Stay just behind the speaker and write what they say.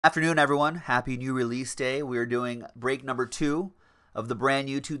Afternoon, everyone. Happy new release day. We are doing break number 2 of the brand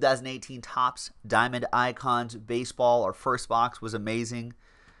new 2018 Topps Diamond Icons Baseball. Our first box was amazing,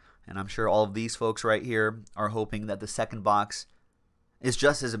 and I'm sure all of these folks right here are hoping that the second box is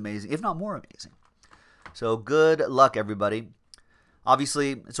just as amazing, if not more amazing. So good luck, everybody.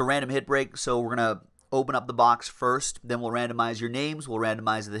 Obviously, it's a random hit break, so we're going to open up the box first. Then we'll randomize your names. We'll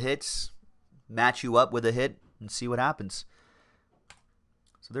randomize the hits, match you up with a hit, and see what happens.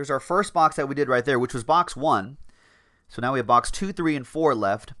 So there's our first box that we did right there, which was box 1. So now we have box 2, 3, and 4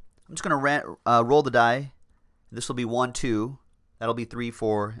 left. I'm just going to roll the die. This will be 1, 2. That'll be 3,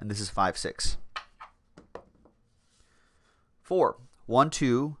 4, and this is 5, 6. 4. 1,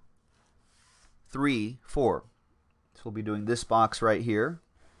 2, 3, 4. So we'll be doing this box right here.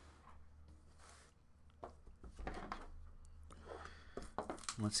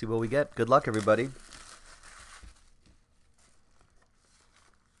 Let's see what we get. Good luck, everybody.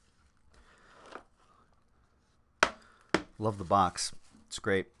 Love the box. It's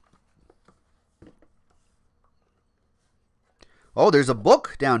great. Oh, there's a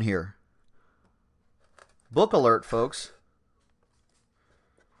book down here. Book alert, folks.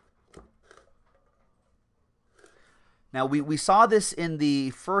 Now, we saw this in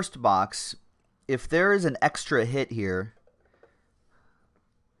the first box. If there is an extra hit here,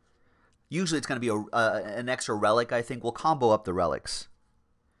 usually it's going to be an extra relic, I think. We'll combo up the relics.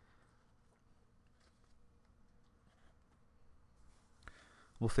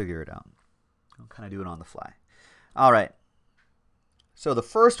 We'll figure it out. I'll kind of do it on the fly. All right. So the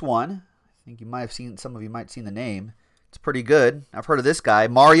first one, I think you might have seen, some of you might have seen the name. It's pretty good. I've heard of this guy,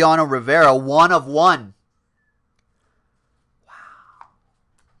 Mariano Rivera, 1 of 1. Wow.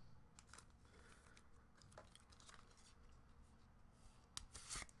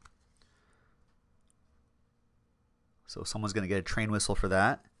 So someone's going to get a train whistle for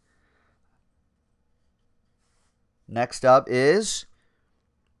that. Next up is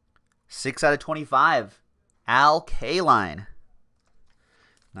 6 out of 25, Al Kaline.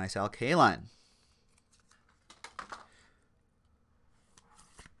 Nice Al Kaline.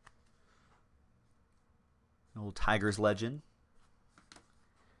 Old Tigers legend.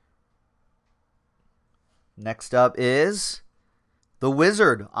 Next up is the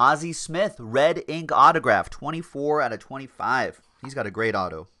Wizard, Ozzie Smith, red ink autograph, 24 out of 25. He's got a great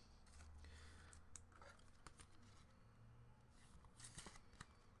auto.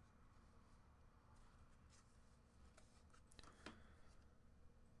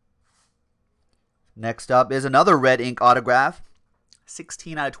 Next up is another red ink autograph,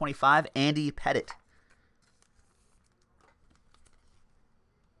 16 out of 25, Andy Pettitte.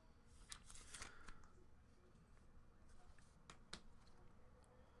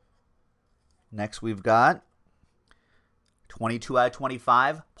 Next we've got 22 out of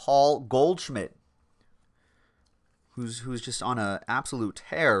 25, Paul Goldschmidt, who's just on an absolute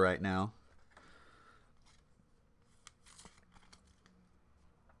tear right now.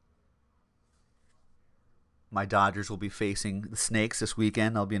 My Dodgers will be facing the Snakes this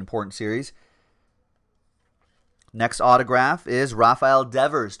weekend. That'll be an important series. Next autograph is Rafael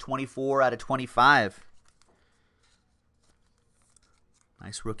Devers, 24 out of 25.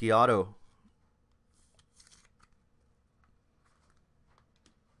 Nice rookie auto.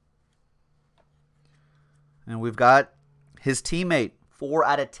 And we've got his teammate, 4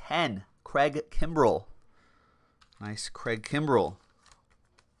 out of 10, Craig Kimbrell. Nice Craig Kimbrell.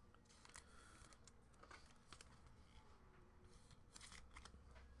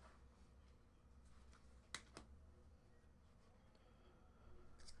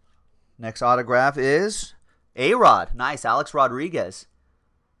 Next autograph is A-Rod. Nice, Alex Rodriguez.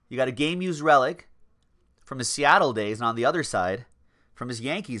 You got a game-used relic from his Seattle days, and on the other side, from his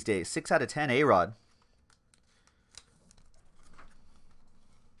Yankees days. 6 out of 10, A-Rod.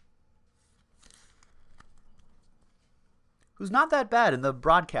 Who's not that bad in the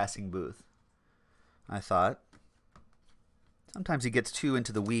broadcasting booth, I thought. Sometimes he gets too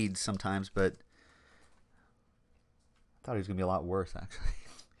into the weeds sometimes, but I thought he was going to be a lot worse, actually.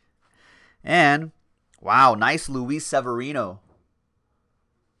 And, wow, nice Luis Severino.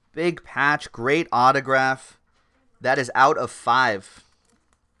 Big patch, great autograph. That is out of 5.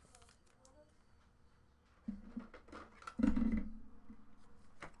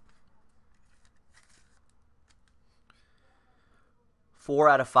 Four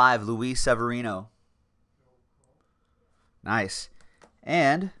out of 5, Luis Severino. Nice.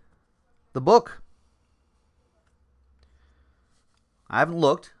 And the book. I haven't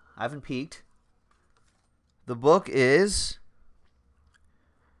looked. I haven't peeked. The book is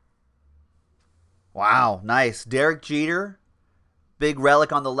Wow, nice. Derek Jeter, Big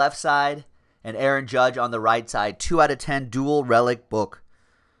relic on the left side, and Aaron Judge on the right side. 2 out of 10 dual relic book.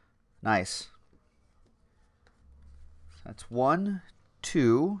 Nice. That's 1,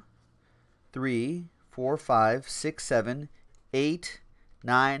 2, 3, 4, 5, 6, 7, 8,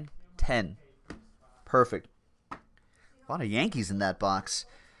 9, 10. Perfect. A lot of Yankees in that box.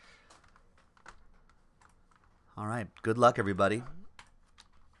 All right. Good luck, everybody.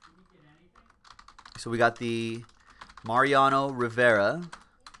 So we got the Mariano Rivera,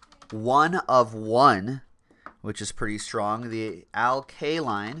 1 of 1, which is pretty strong. The Al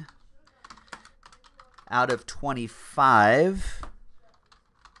Kaline out of 25.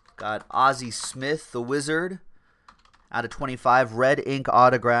 Got Ozzie Smith, the Wizard, out of 25. Red ink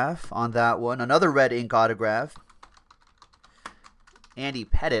autograph on that one. Another red ink autograph. Andy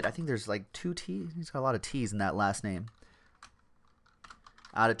Pettitte. I think there's like 2 T's. He's got a lot of T's in that last name.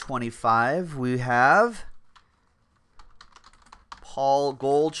 Out of 25, we have Paul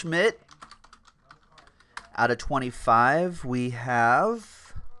Goldschmidt. Out of 25, we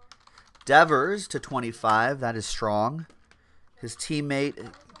have Devers to 25. That is strong. His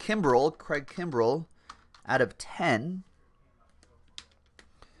teammate Craig Kimbrell, out of 10.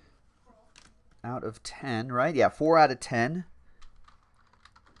 Out of 10, right? Yeah, 4 out of 10.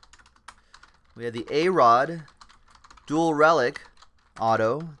 We have the A-Rod dual relic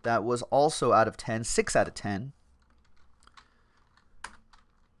auto. That was also out of 10. 6 out of 10.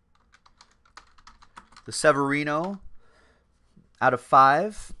 The Severino out of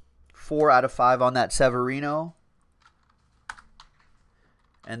 5. 4 out of 5 on that Severino.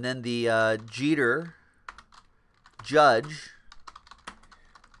 And then the Jeter Judge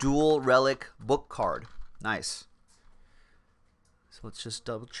dual relic book card. Nice. So let's just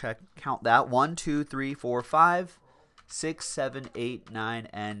double check, count that. 1, 2, 3, 4, 5, 6, 7, 8, 9,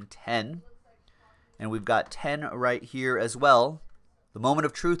 and 10. And we've got 10 right here as well. The moment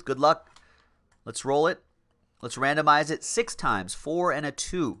of truth. Good luck. Let's roll it. Let's randomize it 6 times. 4 and a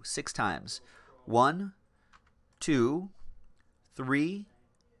 2. 6 times. 1, 2, 3,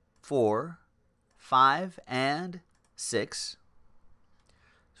 4, 5, and 6.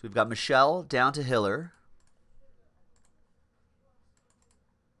 So we've got Michelle down to Hiller.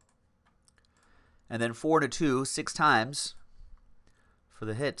 And then 4 and a 2, 6 times for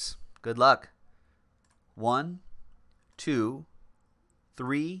the hits. Good luck. 1, 2,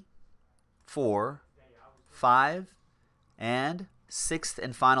 3, 4, 5, and 6th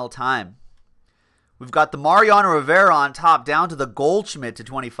and final time. We've got the Mariano Rivera on top, down to the Goldschmidt to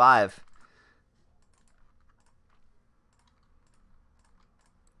 25.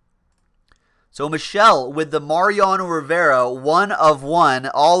 So Michelle with the Mariano Rivera, 1 of 1,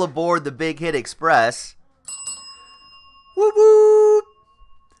 all aboard the Big Hit Express. Whoop whoop.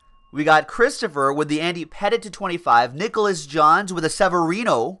 We got Christopher with the Andy Pettitte to 25. Nicholas Johns with a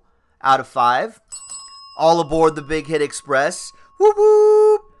Severino out of 5. All aboard the Big Hit Express. Whoop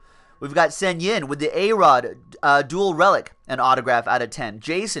whoop. We've got Sen Yin with the A-Rod dual relic and autograph out of 10.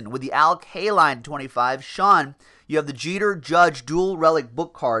 Jason with the Al Kaline 25. Sean, you have the Jeter Judge dual relic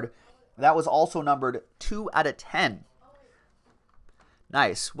book card. That was also numbered 2 out of 10.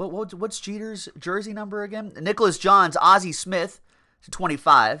 Nice. What's Jeter's jersey number again? Nicholas Johns, Ozzie Smith to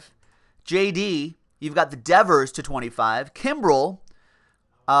 25. JD, you've got the Devers to 25. Kimbrell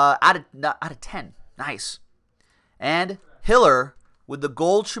out of 10. Nice. And Hiller with the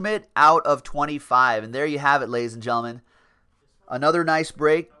Goldschmidt out of 25. And there you have it, ladies and gentlemen. Another nice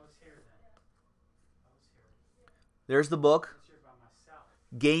break. There's the book.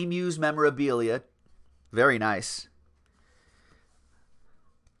 Game used memorabilia. Very nice.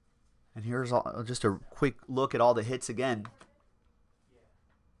 And here's just a quick look at all the hits again.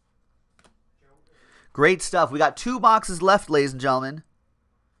 Great stuff. We got 2 boxes left, ladies and gentlemen.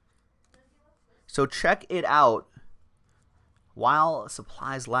 So check it out while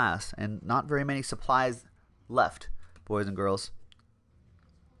supplies last. And not very many supplies left, boys and girls.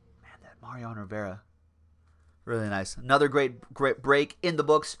 Man, that Mariano Rivera. Really nice. Another great break in the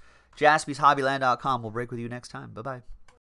books. JaspysHobbyland.com. We'll break with you next time. Bye-bye.